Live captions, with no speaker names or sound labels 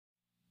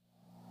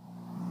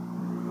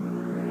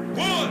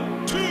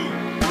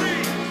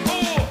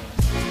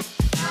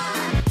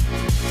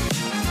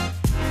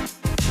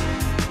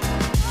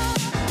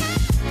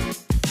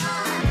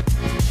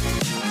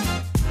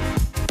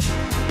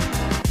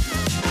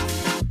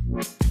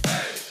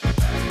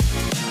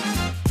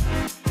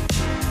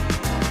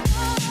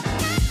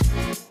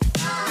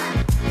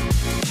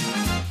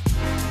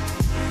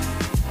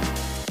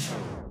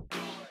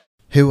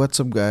Hey, what's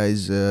up,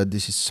 guys?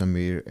 This is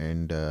Samir,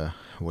 and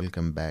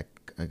welcome back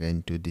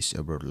again to this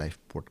Abroad Life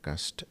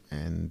podcast.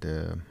 And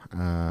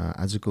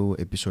आजको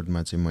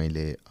एपिसोडमा चाहिँ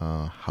मैले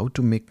how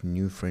to make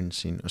new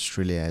friends in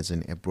Australia as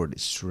an abroad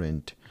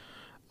student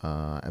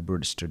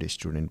abroad study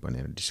student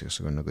भनेर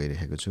discuss गर्न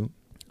गइरहेको छु।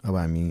 अब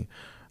हामी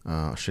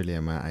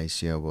अस्ट्रेलियामा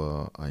आइसि अब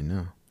होइन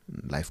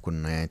लाइफको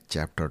नयाँ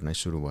च्याप्टर नै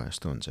सुरु भयो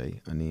जस्तो हुन्छ है।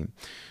 अनि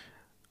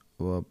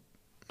अब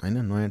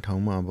होइन नयाँ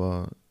ठाउँमा अब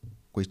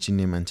कोही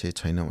चिन्ने मान्छे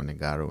छैन भने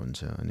गाह्रो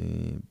हुन्छ। अनि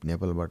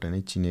नेपालबाट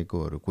नै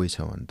चिनेकोहरू कोही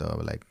छ भने त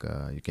अब like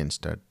you can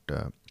start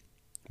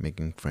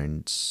making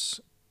friends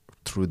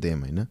through them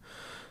होइन।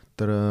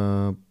 तर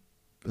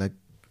लाइक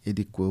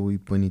यदि कोही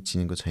पनि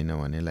चिनेको छैन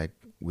भने like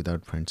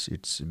without friends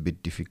it's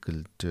bit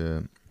difficult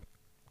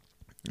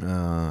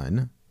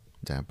होइन।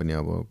 जहाँ पनि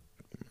अब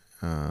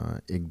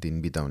एक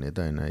दिन बिताउने त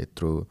होइन,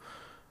 यत्रो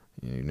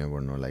यु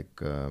नेभर नो लाइक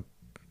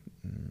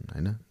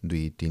होइन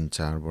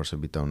 2-3-4 वर्ष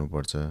बिताउनु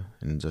पर्छ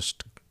होइन,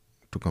 जस्ट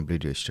टु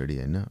कम्प्लिट यो स्टडी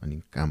होइन। अनि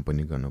काम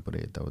पनि गर्नु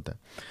पऱ्यो यताउता।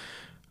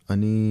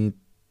 अनि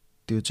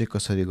त्यो चाहिँ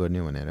कसरी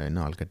गर्ने भनेर होइन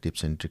हल्का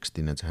टिप्स एन्ड ट्रिक्स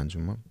दिन चाहन्छु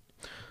म।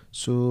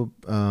 सो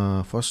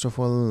फर्स्ट अफ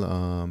अल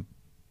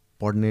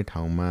पढ्ने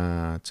ठाउँमा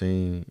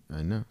चाहिँ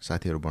होइन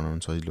साथीहरू बनाउनु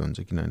सजिलो हुन्छ,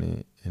 किनभने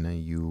होइन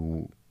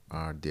you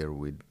are there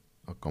with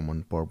a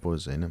common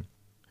purpose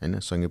होइन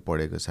सँगै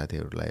पढेको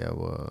साथीहरूलाई अब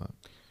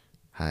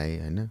हाई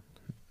होइन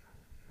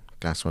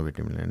क्लासमा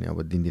भेट्ने भने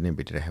अब दिनदिनै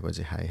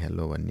भेटिराखेपछि हाई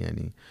हेलो भन्ने,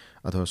 अनि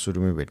अथवा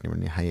सुरुमै भेट्ने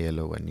भने हाई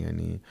हेलो भन्ने,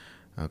 अनि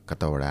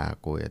कताबाट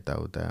आएको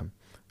यताउता,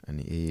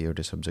 अनि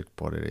एउटै सब्जेक्ट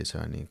पढे रहेछ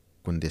अनि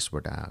कुन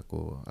देशबाट आएको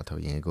अथवा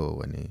यहीँको हो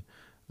भने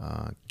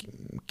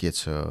के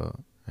छ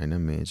होइन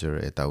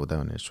मेजर यताउता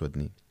भनेर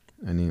सोध्ने।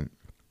 अनि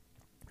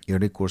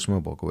एउटै कोर्समा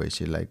भएको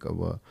भएपछि लाइक अब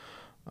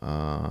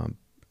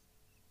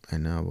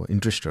होइन अब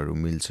इन्ट्रेस्टहरू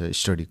मिल्छ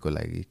स्टडीको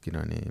लागि,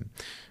 किनभने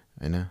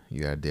होइन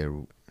यु आर देयर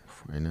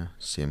होइन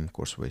सेम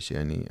कोर्स भएपछि।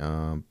 अनि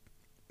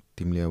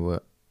तिमीले अब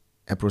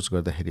एप्रोच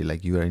गर्दाखेरि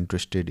like you are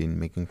interested in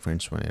making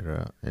friends भनेर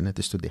होइन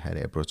त्यस्तो देखाएर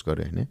एप्रोच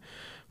गऱ्यो भने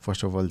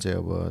फर्स्ट अफ अल चाहिँ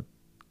अब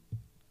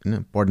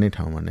होइन पढ्ने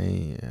ठाउँमा नै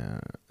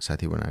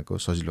साथी बनाएको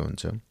सजिलो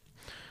हुन्छ।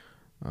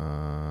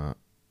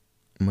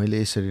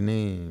 मैले यसरी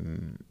नै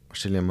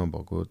अस्ट्रेलियामा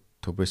भएको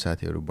थुप्रै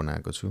साथीहरू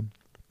बनाएको छु।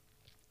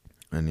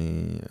 अनि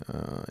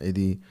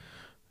यदि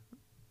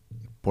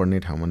पढ्ने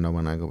ठाउँमा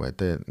नबनाएको भए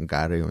त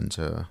गाह्रै हुन्छ,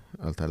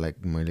 अर्थात् लाइक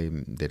मैले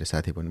धेरै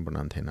साथी पनि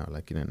बनाउनु थिएन होला,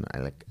 किनभने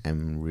I like I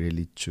am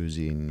really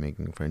choosy in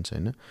making friends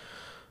होइन।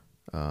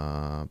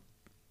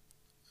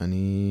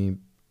 अनि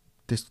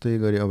त्यस्तै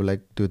गरी अब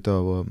लाइक त्यो त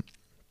अब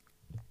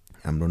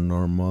हाम्रो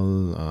नर्मल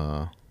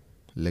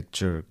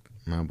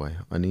लेक्चरमा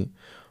भयो। अनि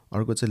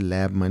अर्को चाहिँ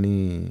ल्याबमा नि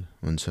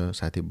हुन्छ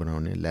साथी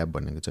बनाउने। ल्याब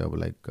भनेको चाहिँ अब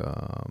लाइक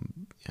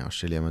यहाँ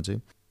अस्ट्रेलियामा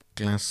चाहिँ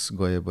क्लास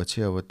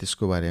गएपछि अब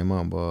त्यसको बारेमा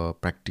अब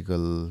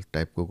प्र्याक्टिकल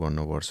टाइपको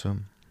गर्नुपर्छ।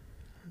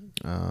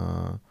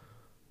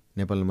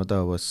 नेपालमा त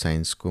अब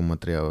साइन्सको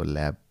मात्रै अब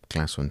ल्याब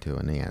क्लास हुन्थ्यो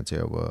भने यहाँ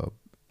चाहिँ अब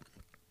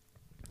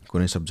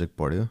कुनै सब्जेक्ट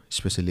पढ्यो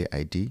स्पेसली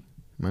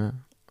आइटीमा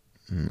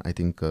आई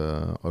थिङ्क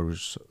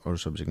अरू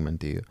सब्जेक्टमा पनि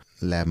त्यही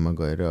ल्याबमा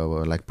गएर अब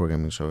लाइक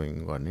प्रोग्रामिङ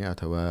सोग्रामिङ गर्ने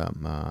अथवा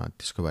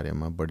त्यसको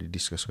बारेमा बढी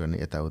डिस्कस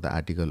गर्ने, यताउता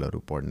आर्टिकलहरू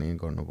पढ्ने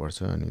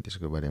गर्नुपर्छ। अनि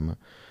त्यसको बारेमा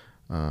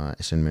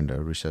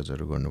एसाइनमेन्टहरू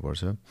रिसर्चहरू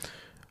गर्नुपर्छ।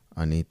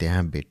 अनि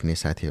त्यहाँ भेट्ने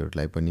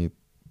साथीहरूलाई पनि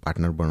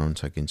पार्टनर बनाउन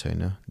सकिन्छ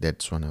होइन।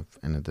 That's one of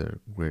another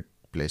great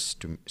place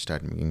to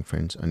start making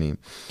friends. अनि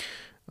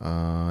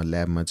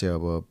ल्याबमा चाहिँ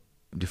अब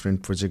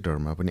डिफ्रेन्ट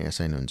प्रोजेक्टहरूमा पनि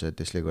एसाइन हुन्छ,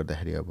 त्यसले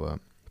गर्दाखेरि अब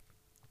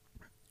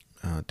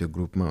त्यो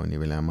ग्रुपमा हुने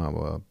बेलामा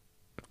अब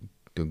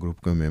त्यो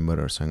ग्रुपको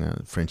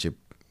मेम्बरहरूसँग फ्रेन्डसिप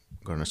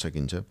गर्न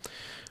सकिन्छ।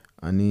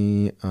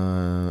 अनि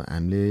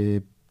हामीले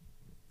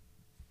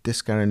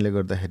त्यस कारणले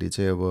गर्दाखेरि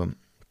चाहिँ अब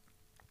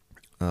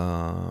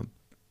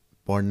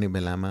पढ्ने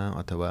बेलामा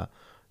अथवा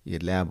यो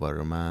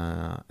ल्याबहरूमा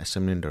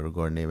एसाइनमेन्टहरू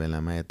गर्ने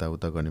बेलामा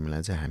यताउता गर्ने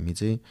बेला चाहिँ हामी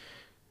चाहिँ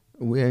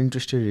we are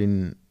interested in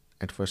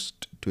at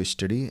first to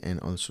study and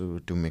also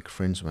to make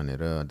friends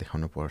भनेर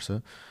देखाउनु पर्छ।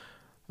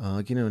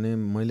 किनभने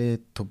मैले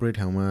थुप्रै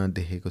ठाउँमा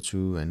देखेको छु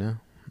होइन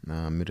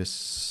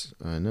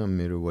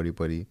मेरो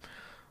वरिपरि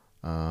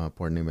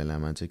पढ्ने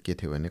बेलामा चाहिँ के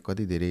थियो भने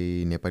कति धेरै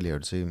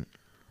नेपालीहरू चाहिँ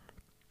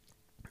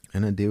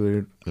होइन they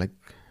were like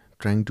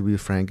trying to be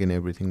frank and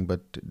everything,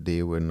 but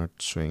they were not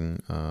showing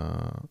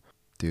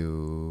त्यो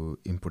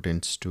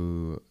इम्पोर्टेन्स टु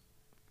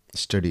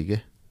स्टडी के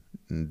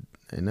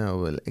होइन।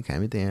 अब लाइक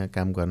हामी त यहाँ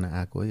काम गर्न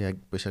आएको या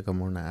पैसा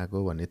कमाउन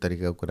आएको भन्ने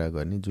तरिकाको कुरा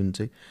गर्ने, जुन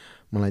चाहिँ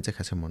मलाई चाहिँ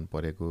खासै मन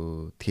परेको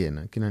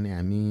थिएन। किनभने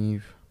हामी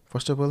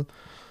फर्स्ट अफ अल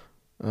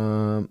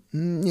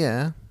या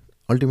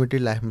अल्टिमेटली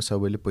लाइफमा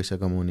सबैले पैसा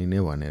कमाउने नै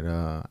भनेर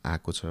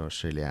आएको छ,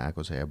 अस्ट्रेलिया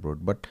आएको छ abroad,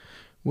 but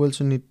we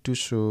also need to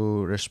show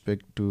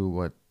respect to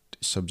what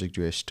subject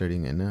you are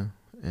studying होइन।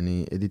 अनि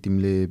यदि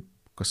तिमीले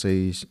कसै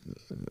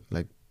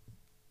लाइक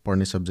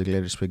पढ्ने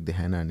सब्जेक्टलाई रेस्पेक्ट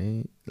देखाएन भने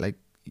like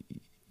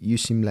you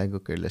seem like a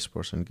careless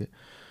person के।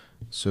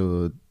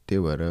 सो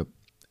त्यो भएर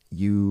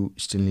you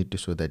still need to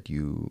show that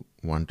you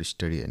want to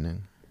study होइन।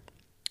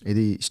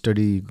 यदि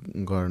स्टडी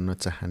गर्न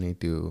चाहने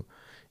त्यो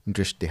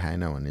इन्ट्रेस्ट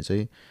देखाएन भने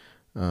चाहिँ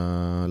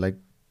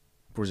लाइक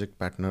प्रोजेक्ट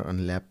पार्टनर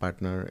अनि ल्याब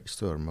पार्टनर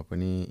यस्तोहरूमा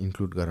पनि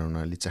इन्क्लुड गराउन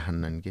अलि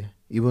चाहन्नन् कि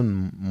इभन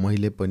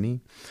मैले पनि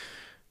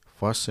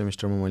फर्स्ट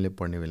सेमिस्टरमा मैले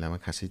पढ्ने बेलामा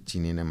खासै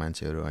चिनेन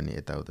मान्छेहरू अनि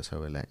यताउता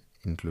सबैलाई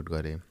इन्क्लुड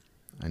गरेँ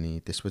अनि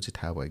त्यसपछि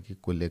थाहा भयो कि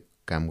कसले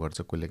काम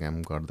गर्छ कसले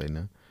काम गर्दैन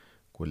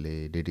कसले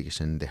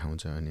डेडिकेसन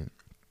देखाउँछ अनि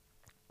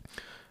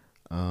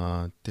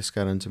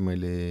त्यसकारण चाहिँ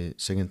मैले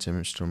सेकेन्ड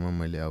सेमिस्टरमा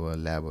मैले अब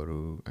ल्याबहरू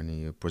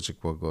अनि यो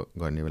प्रोजेक्ट वर्क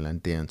गर्ने बेला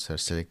त्यही अनुसार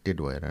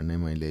सेलेक्टेड भएर नै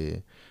मैले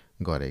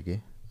गरेँ कि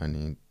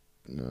अनि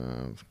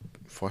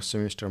फर्स्ट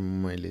सेमिस्टरमा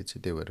मैले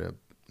चाहिँ त्यही भएर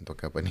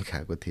धोका पनि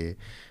खाएको थिएँ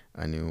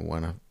अनि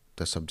वान अफ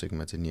द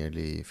सब्जेक्टमा चाहिँ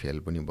नियरली फेल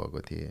पनि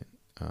भएको थिएँ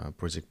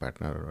प्रोजेक्ट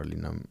पार्टनरहरू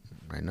लिन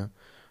होइन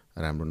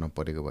राम्रो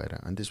नपरेको भएर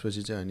अनि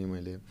त्यसपछि चाहिँ अनि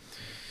मैले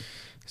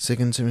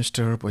सेकेन्ड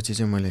सेमिस्टर पछि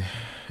चाहिँ मैले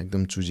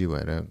एकदम चुजी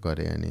भएर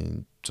गरेँ अनि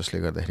जसले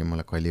गर्दाखेरि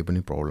मलाई कहिले पनि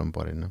प्रब्लम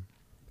परेन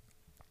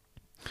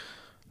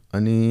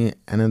अनि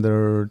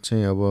एनदर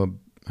चाहिँ अब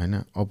होइन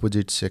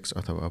अपोजिट सेक्स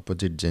अथवा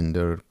अपोजिट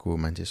जेन्डरको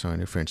मान्छेसँग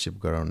नै फ्रेन्डसिप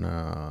गराउन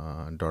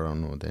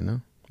डराउनु हुँदैन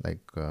लाइक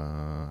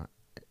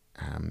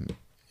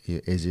यो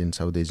एजियन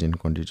साउथ एजियन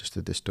कन्ट्री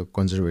जस्तो त्यस्तो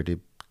कन्जर्भेटिभ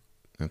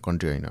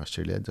कन्ट्री होइन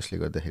अस्ट्रेलिया जसले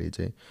गर्दाखेरि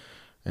चाहिँ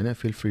होइन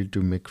feel free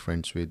to make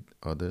friends with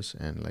others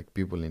and like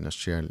people in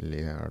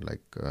Australia are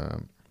like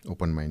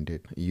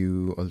open-minded.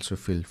 You also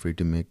feel free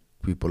to make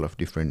people of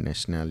different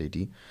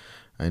nationality.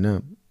 होइन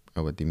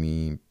अब तिमी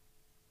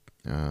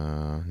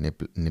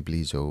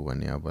नेप्लिज हो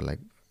भने अब लाइक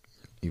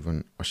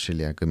इभन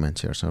अस्ट्रेलियाकै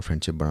मान्छेहरूसँग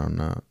फ्रेन्डसिप बनाउन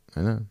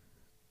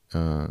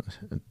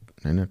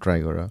होइन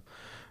ट्राई गर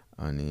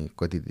अनि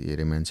कति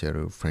धेरै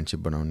मान्छेहरू फ्रेन्डसिप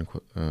बनाउने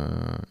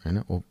होइन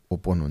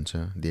ओपन हुन्छ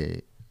they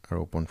are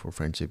open for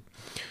friendship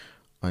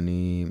अनि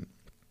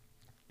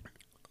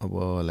अब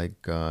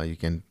like you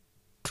can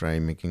try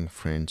making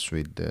friends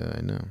with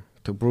होइन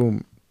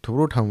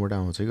थुप्रो ठाउँबाट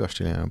आउँछ कि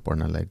अस्ट्रेलियामा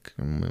पढ्न लाइक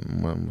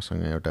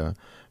मसँग एउटा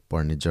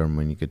पढ्ने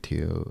जर्मनीको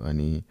थियो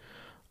अनि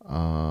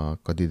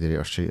कति धेरै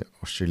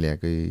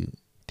अस्ट्रेलियाकै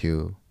थियो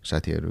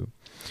साथीहरू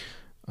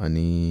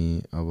अनि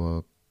अब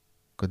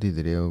कति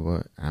धेरै अब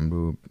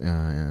हाम्रो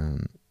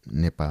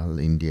नेपाल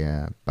इन्डिया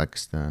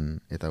पाकिस्तान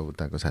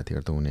यताउताको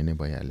साथीहरू त हुने नै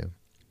भइहाल्यो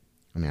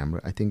अनि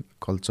हाम्रो आई थिङ्क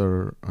कल्चर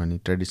अनि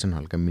ट्रेडिसन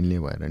हल्का मिल्ने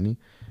भएर नि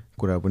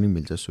कुरा पनि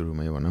मिल्छ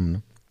सुरुमै भनौँ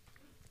न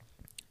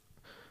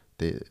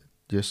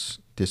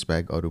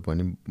त्यसबाहेक अरू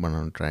पनि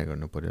बनाउन ट्राई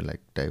गर्नु पऱ्यो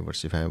लाइक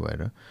डाइभर्सिफाई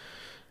भएर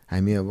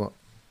हामी अब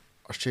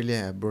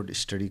अस्ट्रेलिया एब्रोड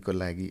स्टडीको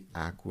लागि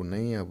आएको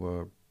नै अब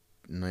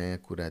नयाँ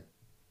कुरा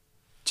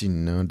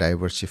चिन्न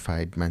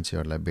डाइभर्सिफाइड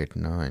मान्छेहरूलाई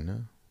भेट्न होइन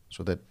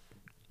so that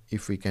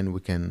if we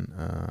can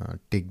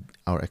take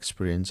our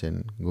experience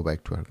and go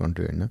back to our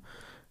country होइन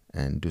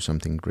एन्ड डु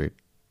समथिङ ग्रेट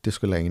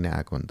त्यसको लागि नै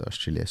आएको हो नि त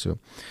Australia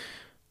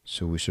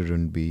so we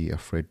shouldn't be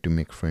afraid to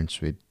make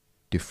friends with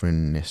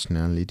different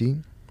nationality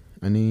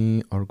अनि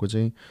अर्को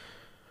चाहिँ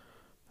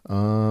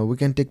we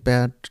can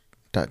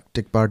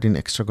take part in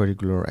extra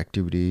curricular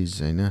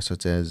activities होइन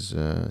सच एज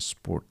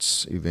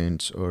स्पोर्ट्स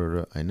इभेन्ट्स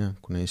होइन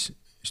कुनै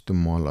यस्तो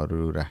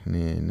मलहरू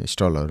राख्ने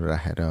स्टलहरू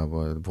राखेर अब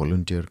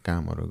भोलिन्टियर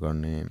कामहरू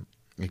गर्ने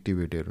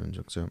एक्टिभिटीहरू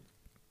हुनसक्छ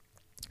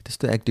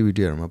त्यस्तो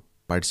एक्टिभिटीहरूमा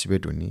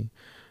पार्टिसिपेट हुने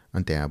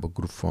अनि त्यहाँ अब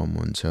ग्रुप फर्म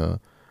हुन्छ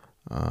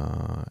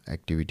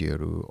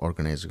एक्टिभिटीहरू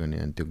अर्गनाइज गर्ने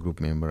अनि त्यो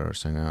ग्रुप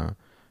मेम्बरहरूसँग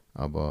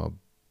अब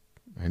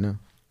होइन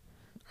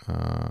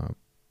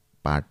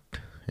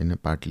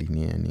पार्ट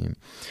लिने अनि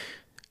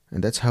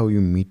that's how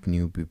you meet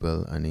new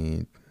people अनि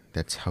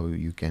that's how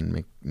you can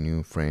make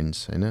new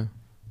friends होइन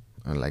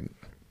लाइक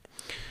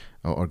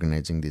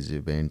अर्गनाइजिङ दिज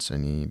इभेन्ट्स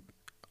अनि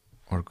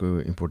अर्को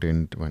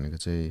इम्पोर्टेन्ट भनेको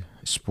चाहिँ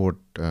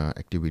स्पोर्ट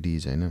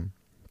एक्टिभिटिज होइन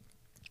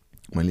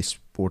मैले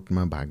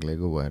स्पोर्टमा भाग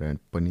लिएको भएर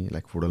पनि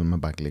लाइक फुटबलमा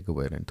भाग लिएको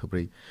भएर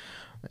थुप्रै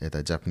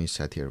यता जापानिज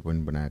साथीहरू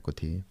पनि बनाएको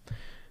थिएँ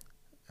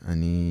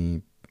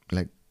अनि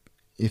like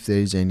if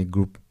there is any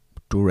group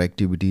tour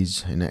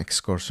activities होइन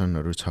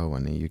एक्सकर्सनहरू छ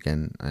भने यु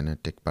क्यान होइन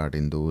take part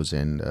in those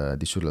and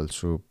this will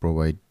also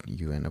provide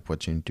U N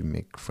opportunity to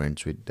make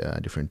friends with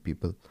different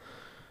people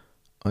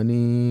अनि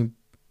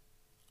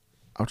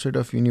outside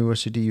of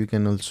university you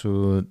can also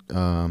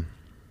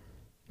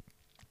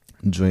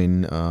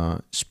join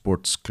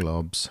sports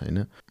clubs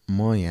होइन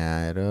म यहाँ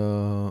आएर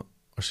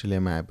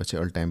अस्ट्रेलियामा आएपछि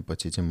अल टाइम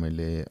पछि चाहिँ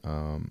मैले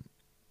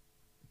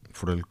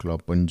फुटबल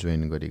क्लब पनि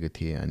जोइन गरेको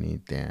थिएँ अनि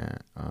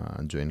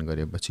त्यहाँ जोइन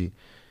गरेपछि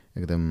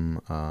एकदम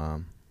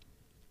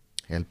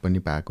हेल्प पनि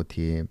पाएको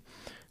थिएँ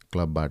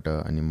क्लबबाट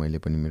अनि मैले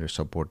पनि मेरो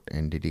सपोर्ट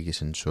एन्ड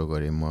डेडिकेसन सो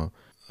गरेँ म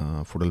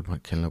फुटबल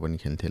खेल्न पनि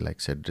खेल्थेँ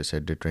लाइक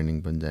स्याटरडे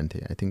ट्रेनिङ पनि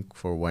जान्थेँ I think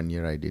for 1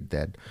 year I did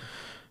that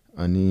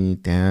अनि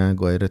त्यहाँ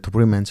गएर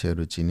थुप्रै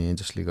मान्छेहरू चिनेँ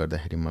जसले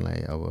गर्दाखेरि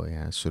मलाई अब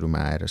यहाँ सुरुमा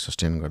आएर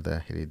सस्टेन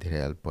गर्दाखेरि धेरै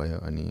हेल्प भयो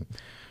अनि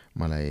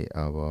मलाई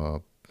अब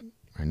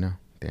होइन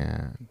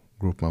त्यहाँ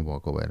ग्रुपमा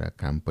भएको भएर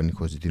काम पनि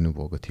खोजिदिनु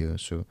भएको थियो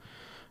सो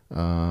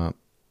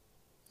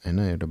होइन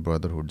एउटा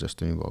ब्रदरहुड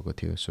जस्तो नि भएको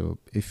थियो so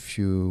if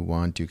you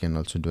want you can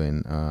also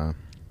join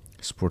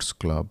sports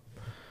club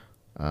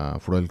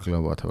football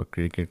club अथवा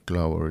क्रिकेट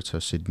क्लबहरू छ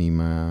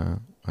सिडनीमा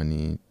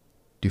अनि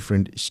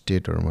डिफ्रेन्ट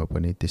स्टेटहरूमा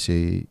पनि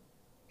त्यसै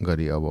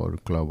गरी अब अरू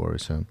क्लबहरू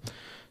छ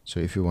so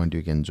if you want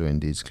you can join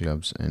these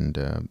clubs and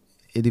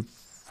यदि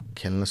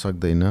खेल्न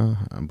सक्दैन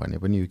भने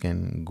पनि you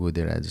can go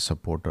there as a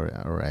supporter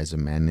or as a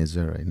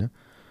manager होइन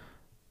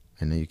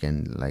and you can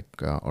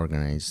like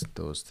organize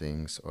those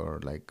things or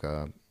like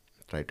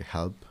try to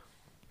help,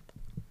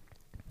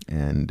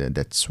 and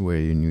that's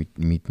where you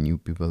meet new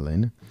people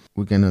होइन.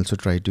 We can also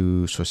try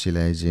to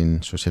socialize in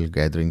social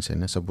gatherings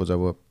होइन. Suppose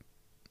अब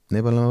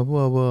नेपालमा पो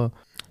अब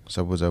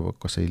suppose अब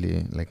कसैले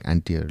like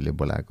आन्टीहरूले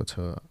बोलाएको छ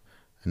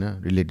होइन,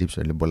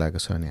 रिलेटिभ्सहरूले बोलाएको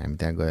छ अनि हामी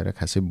त्यहाँ गएर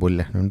खासै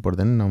बोलिराख्नु पनि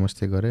पर्दैन,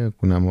 नमस्ते गऱ्यो,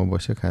 कुनामा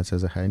बस्यो,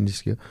 खाजा खायो,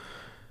 निस्क्यो,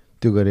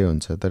 त्यो गरे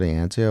हुन्छ. तर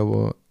यहाँ चाहिँ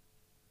अब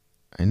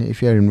होइन,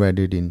 if you are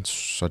invited in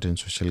certain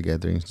social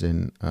gatherings then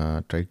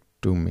try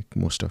to make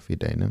most of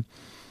it होइन.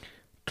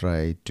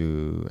 ट्राई टु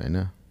होइन,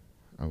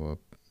 अब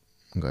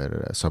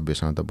गएर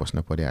सभ्यसँग त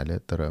बस्न परिहाल्यो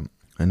तर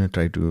होइन,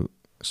 try to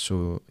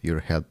so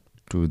your help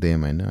to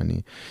them होइन.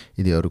 अनि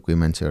यदि अरू कोही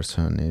मान्छेहरू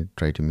छ भने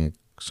try to make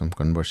some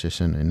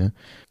conversation होइन.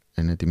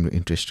 होइन, तिम्रो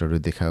इन्ट्रेस्टहरू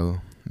देखाऊ.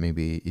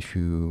 Maybe if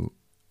you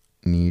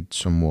need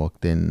some work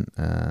then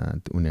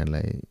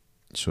उनीहरूलाई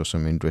सो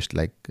सम इन्ट्रेस्ट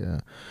लाइक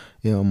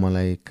यो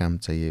मलाई काम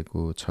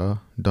चाहिएको छ,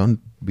 डोन्ट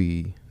बी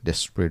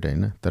डेस्परेट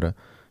होइन. तर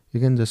you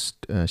can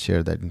just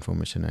share that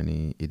information.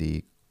 अनि यदि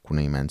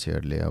कुनै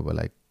मान्छेहरूले अब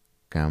लाइक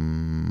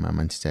काममा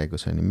मान्छे चाहिएको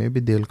छ भने maybe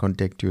they will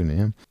contact you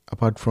होइन.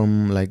 Apart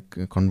from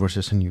like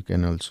conversation you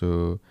can also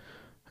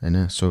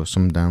होइन so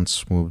some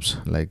dance moves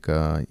like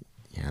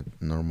यहाँ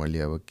नर्मली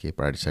अब के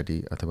पार्टी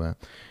सार्टी अथवा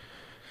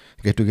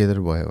गेट टुगेदर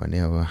भयो भने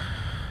अब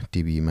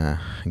टिभीमा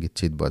गीत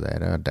सित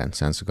बजाएर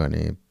डान्स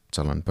गर्ने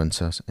चलन पनि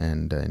छ.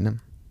 एन्ड होइन,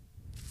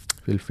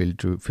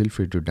 feel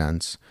free to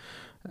dance.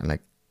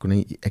 Like कुनै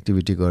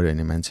एक्टिभिटी गऱ्यो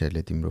भने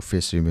मान्छेहरूले तिम्रो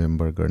फेस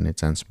रिमेम्बर गर्ने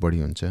चान्स बढी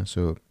हुन्छ.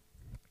 So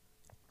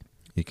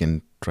you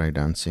can try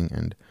dancing.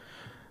 And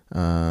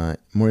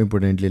more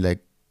importantly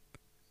like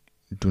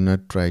do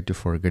not try to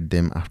forget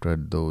them after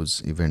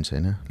those events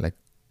होइन. लाइक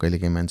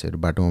कहिलेकाहीँ मान्छेहरू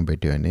बाटोमा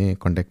भेट्यो भने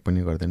कन्ट्याक्ट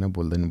पनि गर्दैन,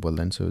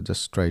 बोल्दैन. So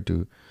just try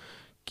to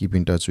keep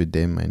in touch with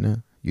them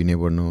होइन. You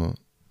never know,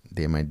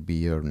 they might be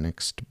your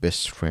next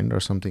best friend or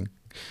something.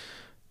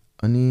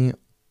 अनि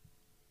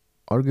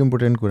अर्को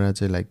इम्पोर्टेन्ट कुरा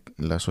चाहिँ लाइक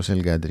ल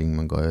सोसियल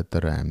ग्यादरिङमा गयो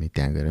तर हामी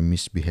त्यहाँ गएर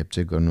मिसबिहेभ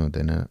चाहिँ गर्नु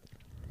हुँदैन.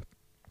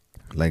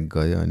 लाइक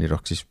गयो अनि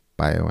रक्सी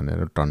पायो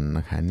भनेर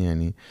टन्न खाने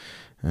अनि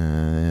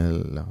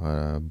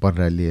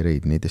बर्रा लिएर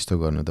हिँड्ने त्यस्तो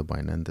गर्नु त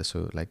भएन नि त.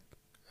 सो लाइक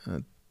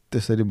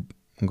त्यसरी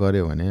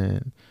गऱ्यो भने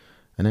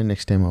होइन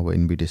नेक्स्ट टाइम अब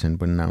इन्भिटेसन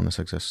पनि नआउन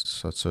सक्छ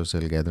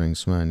सोसियल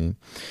ग्यादरिङ्समा. अनि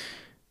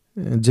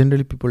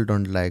generally people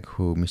don't like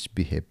who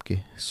misbehave के.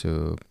 सो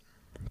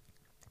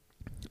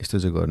यस्तो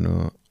चाहिँ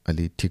गर्नु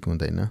अलि ठिक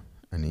हुँदैन.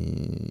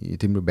 अनि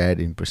तिम्रो ब्याड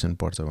इम्प्रेसन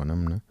पर्छ भनौँ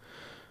न.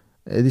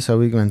 यदि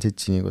सबैको मान्छे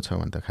चिनेको छ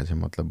भने त खासै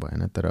मतलब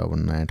भएन. तर अब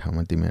नयाँ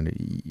ठाउँमा तिमीहरू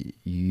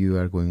you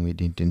are going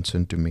with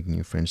intention to make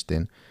new friends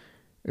then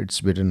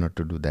it's better not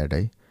to do that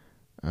है.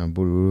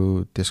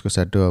 बरु त्यसको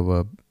साटो अब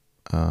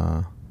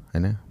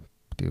होइन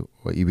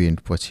त्यो इभेन्ट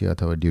पछि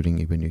अथवा during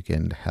event you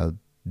can help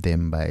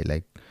them by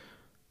like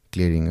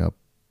clearing up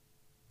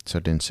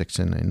certain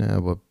section होइन.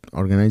 अब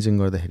अर्गनाइजिङ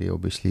गर्दाखेरि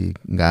ओभियसली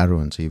गाह्रो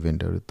हुन्छ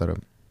इभेन्टहरू. तर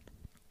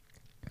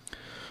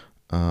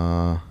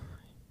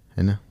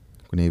होइन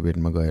कुनै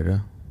इभेन्टमा गएर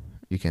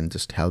you can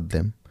just help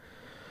them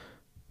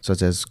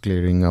such as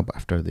clearing up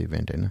after the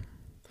event होइन.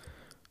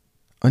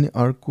 अनि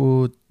अर्को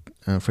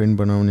फ्रेन्ड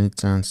बनाउने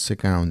चान्स चाहिँ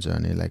कहाँ हुन्छ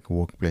भने like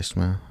work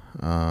प्लेसमा.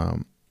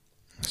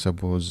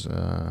 Suppose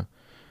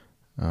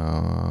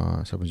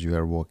you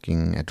are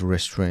working at a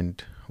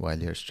restaurant while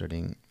you're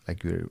studying.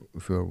 Like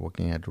if you're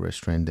working at a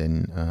restaurant, then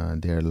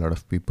there are a lot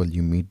of people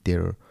you meet,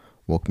 their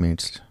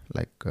workmates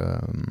like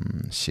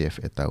chef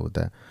eta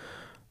uta,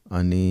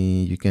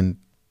 ani you can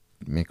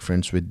make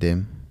friends with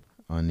them.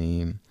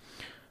 Ani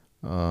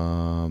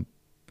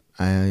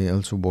I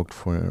also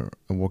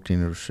worked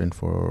in a restaurant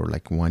for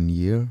like 1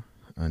 year.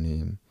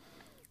 Ani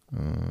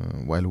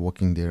while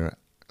working there,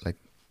 like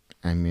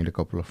I made a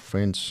couple of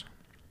friends.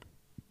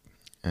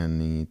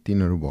 अनि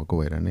तिनीहरू भएको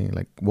भएर नै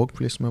like work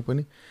प्लेसमा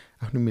पनि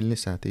आफ्नो मिल्ने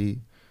साथी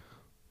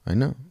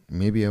होइन.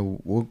 मेबी अब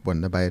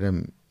वर्कभन्दा बाहिर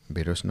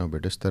भेटोस्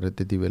नभेटोस् तर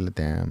त्यति बेला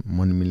त्यहाँ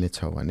मन मिल्ने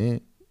छ भने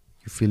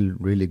you feel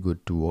really good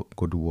to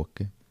go to work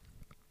के.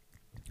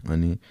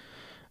 अनि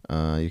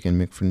you can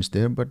make friends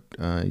there but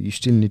you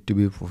still need to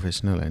be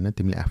professional होइन.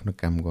 तिमीले आफ्नो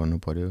काम गर्नु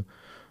पऱ्यो.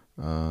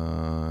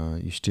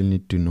 You still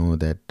need to know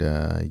that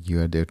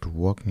you are there to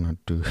work not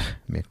to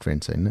make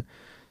friends होइन.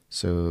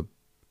 So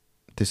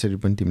त्यसरी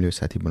पनि तिमीले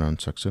साथी बनाउन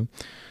सक्छौ.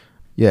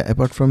 या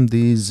apart from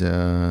these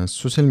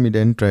social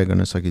media नि ट्राई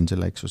गर्न सकिन्छ.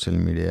 लाइक सोसियल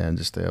मिडिया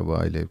जस्तै अब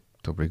अहिले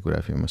थुप्रै कुरा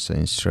फेमस छ,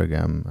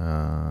 इन्स्टाग्राम,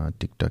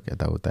 टिकटक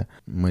यताउता.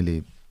 मैले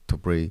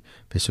थुप्रै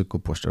फेसबुकको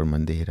पोस्टरमा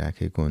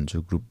देखिराखेको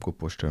हुन्छु, ग्रुपको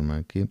पोस्टरमा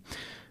कि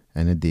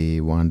होइन they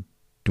want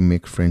to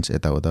make friends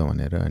यताउता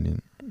भनेर. अनि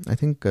I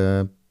think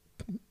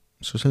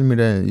social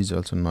media is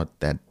also not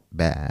that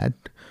bad.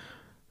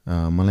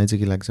 मलाई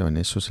चाहिँ के लाग्छ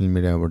भने सोसियल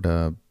मिडियाबाट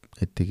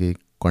यत्तिकै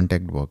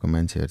कन्ट्याक्ट भएको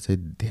मान्छेहरू चाहिँ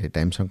धेरै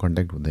टाइमसँग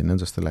कन्ट्याक्ट हुँदैन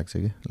जस्तो लाग्छ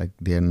कि. Like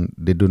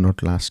they do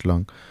not last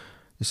long.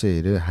 यसो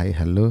हेऱ्यो hi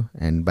hello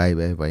and by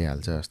by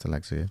भइहाल्छ जस्तो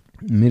लाग्छ क्या.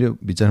 मेरो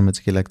विचारमा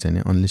चाहिँ के लाग्छ भने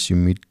unless you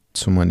meet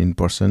Saman in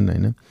person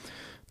होइन,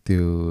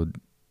 त्यो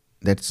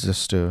that's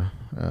just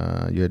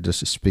you're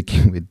just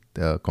speaking with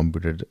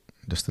computer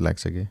जस्तो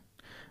लाग्छ कि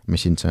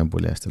मेसिनसँग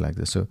बोले जस्तो लाग्छ.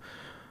 So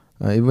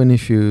even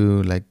if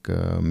you like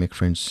make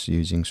friends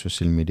using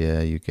social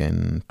media, you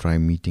can try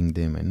meeting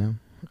them होइन.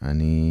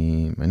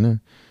 अनि होइन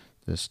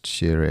just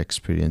share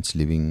experience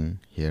living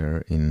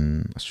here in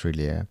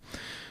Australia.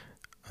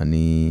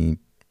 अनि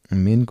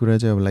मेन कुरा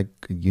चाहिँ अब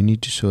like you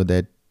need to show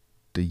that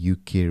you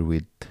care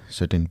with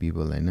certain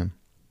people होइन.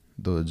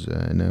 Those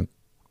होइन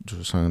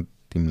जोसँग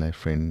तिमीलाई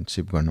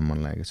फ्रेन्डसिप गर्न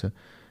मन लागेको छ.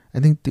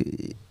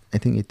 आई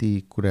थिङ्क यति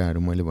कुराहरू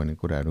मैले भनेको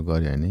कुराहरू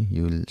गऱ्यो भने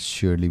you will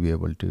surely be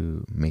able to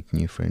make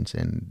new friends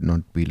and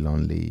not be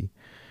lonely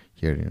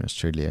here in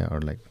Australia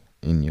or like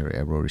in your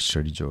abroad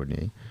study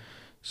journey.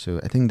 So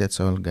I think that's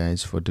all,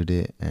 guys, for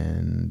today,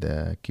 and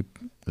keep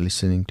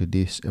listening to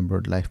this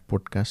Abroad Life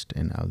podcast,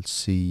 and I'll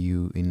see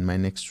you in my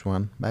next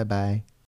one. Bye bye.